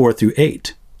 verses 4 through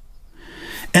 8.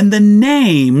 And the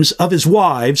names of his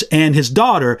wives and his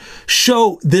daughter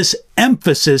show this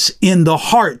emphasis in the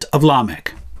heart of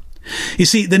Lamech. You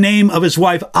see, the name of his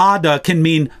wife Ada can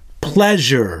mean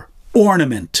pleasure,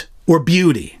 ornament, or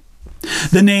beauty.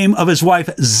 The name of his wife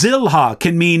Zilha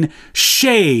can mean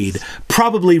shade,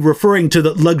 probably referring to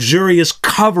the luxurious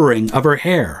covering of her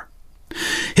hair.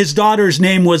 His daughter's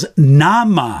name was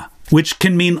Naamah, which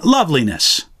can mean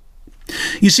loveliness.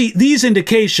 You see, these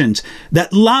indications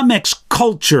that Lamech's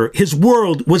culture, his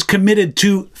world, was committed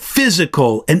to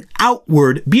physical and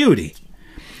outward beauty,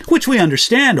 which we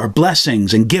understand are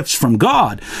blessings and gifts from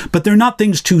God, but they're not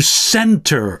things to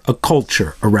center a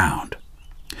culture around.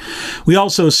 We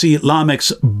also see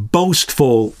Lamech's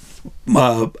boastful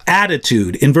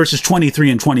attitude in verses 23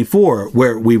 and 24,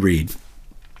 where we read,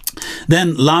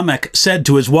 Then Lamech said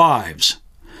to his wives,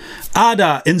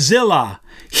 Ada and Zillah,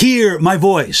 hear my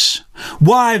voice.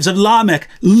 Wives of Lamech,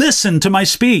 listen to my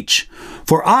speech.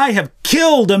 For I have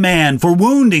killed a man for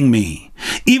wounding me,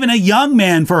 even a young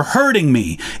man for hurting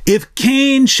me. If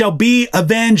Cain shall be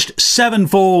avenged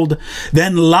 7-fold,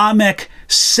 then Lamech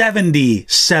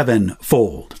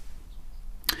 77-fold.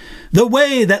 The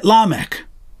way that Lamech,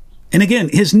 and again,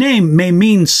 his name may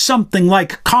mean something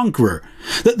like conqueror,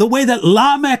 the way that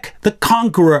Lamech the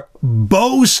conqueror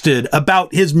boasted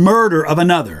about his murder of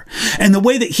another, and the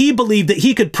way that he believed that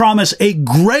he could promise a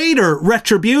greater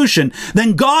retribution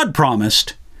than God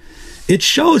promised, it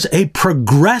shows a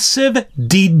progressive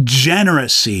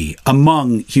degeneracy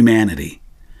among humanity.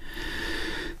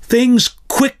 Things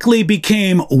quickly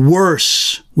became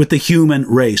worse with the human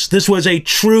race. This was a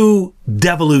true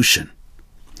devolution.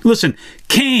 Listen,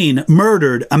 Cain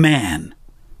murdered a man,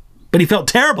 but he felt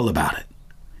terrible about it.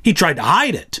 He tried to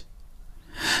hide it.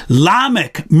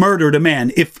 Lamech murdered a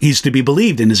man, if he's to be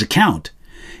believed in his account,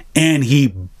 and he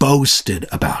boasted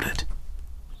about it.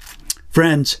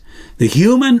 Friends, the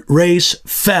human race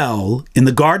fell in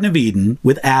the Garden of Eden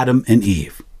with Adam and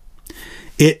Eve.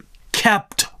 It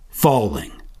kept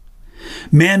falling.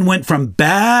 Man went from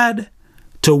bad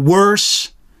to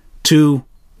worse to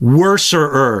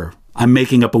worser. I'm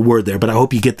making up a word there, but I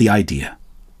hope you get the idea.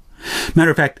 Matter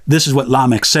of fact, this is what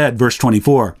Lamech said, verse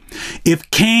 24.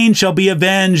 If Cain shall be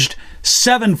avenged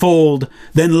 7-fold,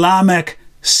 then Lamech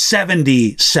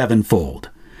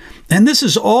 77-fold. And this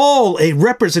is all a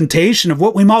representation of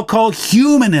what we might call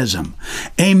humanism,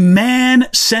 a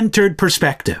man-centered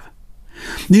perspective.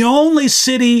 The only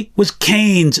city was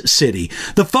Cain's city.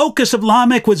 The focus of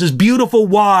Lamech was his beautiful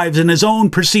wives and his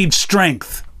own perceived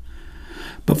strength.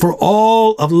 But for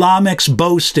all of Lamech's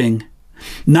boasting,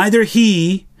 neither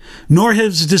he nor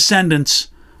his descendants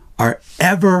are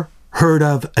ever heard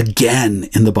of again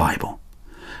in the Bible.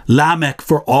 Lamech,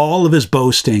 for all of his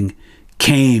boasting,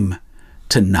 came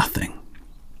to nothing.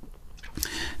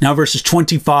 Now verses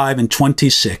 25 and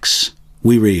 26,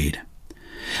 we read,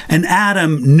 And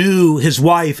Adam knew his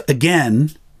wife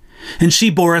again, and she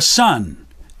bore a son,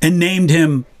 and named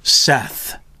him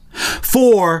Seth.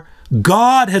 For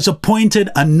God has appointed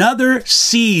another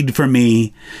seed for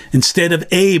me instead of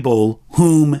Abel,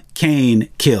 whom Cain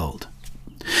killed.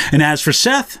 And as for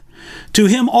Seth, to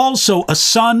him also a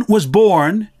son was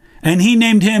born, and he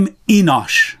named him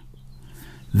Enosh.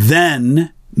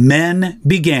 Then men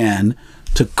began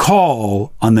to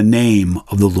call on the name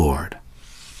of the Lord.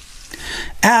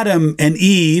 Adam and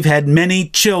Eve had many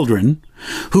children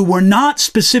who were not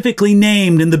specifically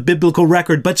named in the biblical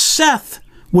record, but Seth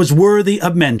was worthy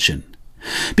of mention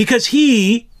because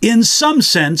he, in some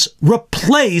sense,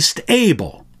 replaced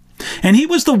Abel. And he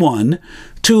was the one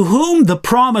to whom the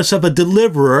promise of a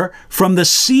deliverer from the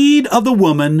seed of the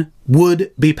woman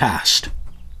would be passed.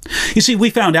 You see, we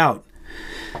found out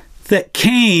that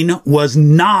Cain was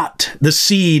not the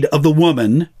seed of the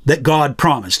woman that God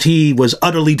promised. He was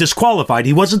utterly disqualified.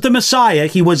 He wasn't the Messiah.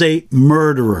 He was a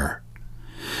murderer.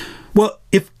 Well,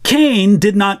 if Cain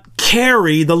did not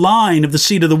carry the line of the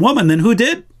seed of the woman, then who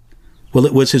did? Well,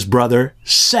 it was his brother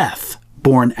Seth,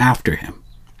 born after him.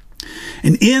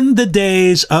 And in the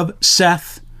days of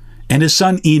Seth and his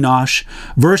son Enosh,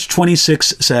 verse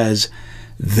 26 says,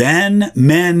 Then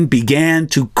men began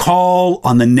to call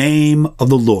on the name of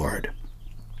the Lord.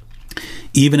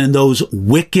 Even in those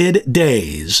wicked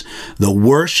days, the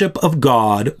worship of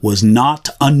God was not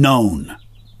unknown.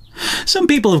 Some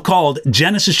people have called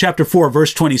Genesis chapter 4,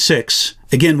 verse 26,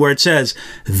 again, where it says,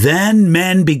 then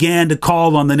men began to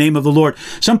call on the name of the Lord.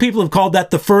 Some people have called that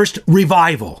the first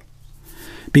revival,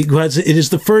 because it is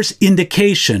the first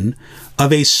indication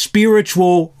of a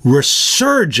spiritual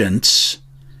resurgence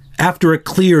after a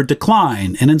clear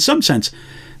decline. And in some sense,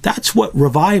 that's what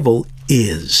revival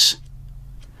is.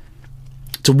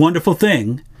 It's a wonderful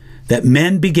thing that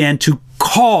men began to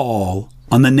call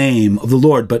on the name of the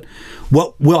Lord. But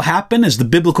what will happen as the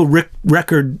biblical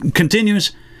record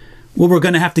continues? Well, we're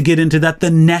going to have to get into that the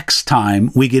next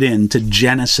time we get into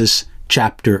Genesis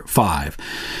chapter 5.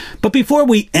 But before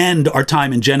we end our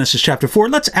time in Genesis chapter 4,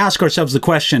 let's ask ourselves the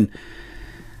question,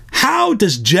 how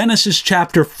does Genesis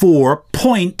chapter 4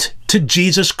 point to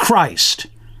Jesus Christ?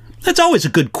 That's always a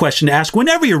good question to ask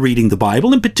whenever you're reading the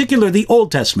Bible, in particular the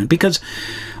Old Testament, because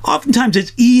oftentimes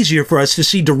it's easier for us to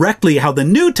see directly how the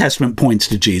New Testament points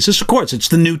to Jesus. Of course, it's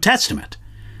the New Testament.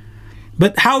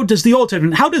 But how does the Old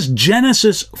Testament, how does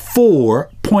Genesis 4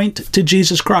 point to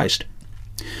Jesus Christ?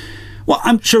 Well,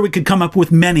 I'm sure we could come up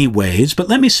with many ways, but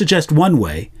let me suggest one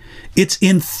way. It's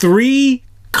in three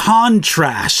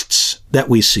contrasts that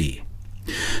we see.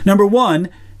 Number one,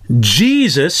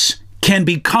 Jesus can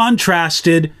be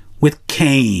contrasted with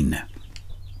Cain.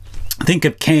 Think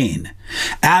of Cain,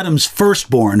 Adam's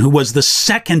firstborn, who was the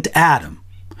second Adam.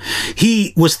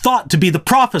 He was thought to be the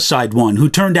prophesied one who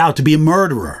turned out to be a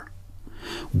murderer.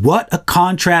 What a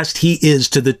contrast he is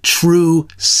to the true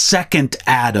second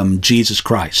Adam, Jesus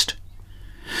Christ.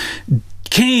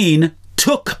 Cain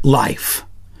took life.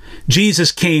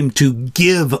 Jesus came to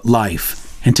give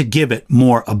life and to give it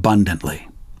more abundantly.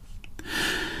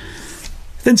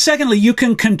 Then secondly, you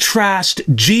can contrast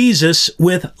Jesus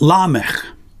with Lamech.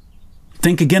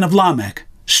 Think again of Lamech.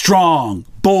 Strong,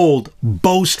 bold,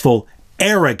 boastful,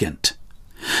 arrogant.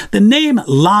 The name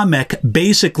Lamech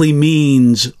basically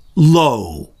means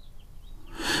low.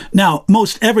 Now,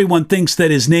 most everyone thinks that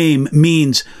his name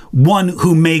means one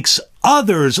who makes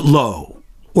others low,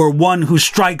 or one who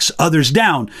strikes others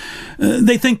down.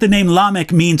 They think the name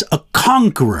Lamech means a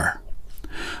conqueror.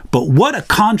 But what a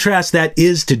contrast that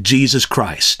is to Jesus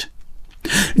Christ.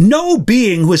 No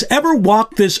being who has ever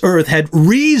walked this earth had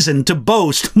reason to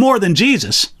boast more than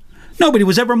Jesus. Nobody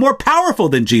was ever more powerful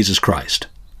than Jesus Christ.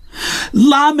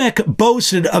 Lamech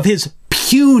boasted of his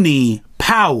puny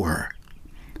power,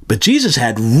 but Jesus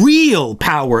had real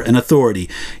power and authority.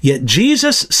 Yet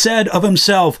Jesus said of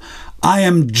himself, I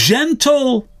am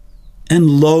gentle and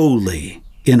lowly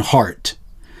in heart.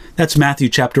 That's Matthew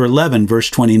chapter 11, verse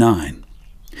 29.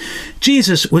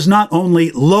 Jesus was not only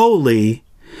lowly,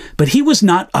 but he was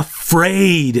not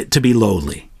afraid to be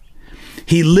lowly.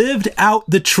 He lived out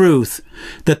the truth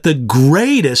that the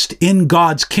greatest in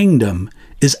God's kingdom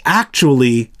is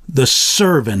actually the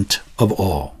servant of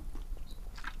all.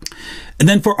 And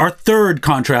then for our third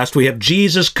contrast, we have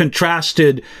Jesus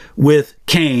contrasted with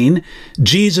Cain,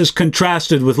 Jesus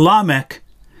contrasted with Lamech.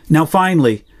 Now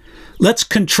finally, let's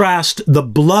contrast the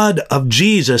blood of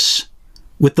Jesus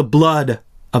with the blood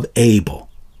of Abel.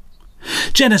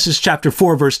 Genesis chapter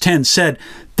 4 verse 10 said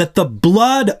that the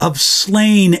blood of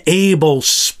slain Abel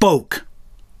spoke,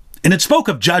 and it spoke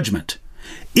of judgment.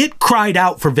 It cried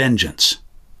out for vengeance.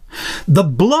 The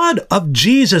blood of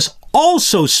Jesus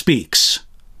also speaks,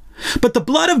 but the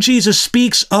blood of Jesus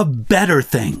speaks of better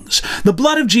things. The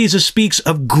blood of Jesus speaks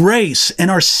of grace and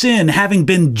our sin having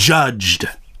been judged.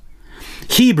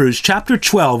 Hebrews chapter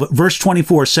 12 verse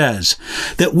 24 says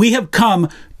that we have come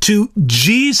to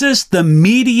Jesus, the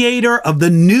mediator of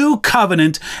the new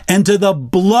covenant, and to the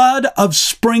blood of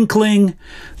sprinkling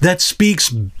that speaks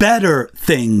better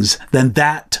things than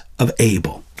that of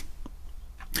Abel.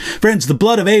 Friends, the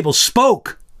blood of Abel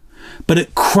spoke, but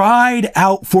it cried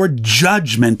out for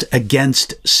judgment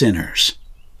against sinners.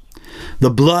 The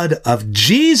blood of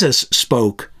Jesus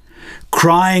spoke,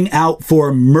 crying out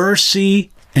for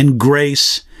mercy and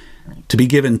grace to be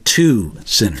given to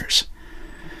sinners.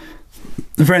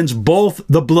 Friends, both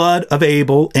the blood of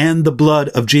Abel and the blood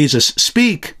of Jesus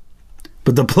speak,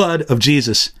 but the blood of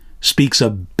Jesus speaks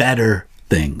of better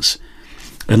things.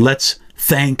 And let's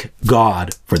thank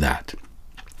God for that.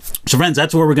 So friends,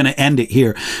 that's where we're going to end it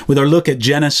here with our look at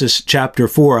Genesis chapter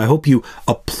 4. I hope you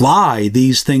apply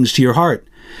these things to your heart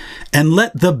and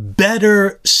let the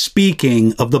better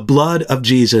speaking of the blood of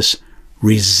Jesus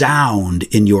resound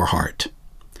in your heart.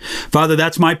 Father,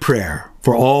 that's my prayer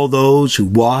for all those who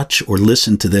watch or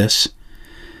listen to this,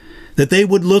 that they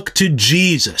would look to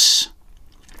Jesus,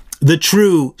 the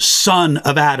true son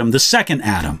of Adam, the second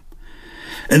Adam,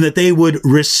 and that they would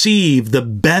receive the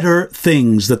better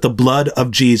things that the blood of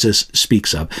Jesus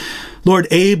speaks of. Lord,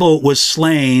 Abel was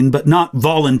slain, but not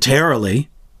voluntarily.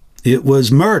 it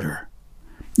was murder.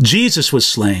 Jesus was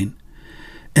slain.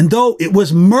 And though it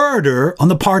was murder on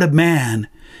the part of man,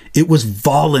 it was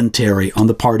voluntary on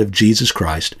the part of Jesus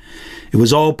Christ. It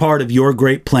was all part of your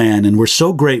great plan, and we're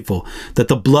so grateful that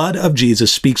the blood of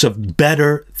Jesus speaks of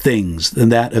better things than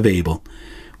that of Abel.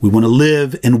 We want to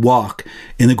live and walk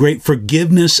in the great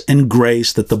forgiveness and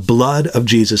grace that the blood of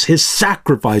Jesus, his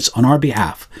sacrifice on our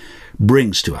behalf,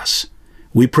 brings to us.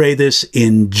 We pray this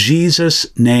in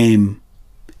Jesus' name.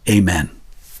 Amen.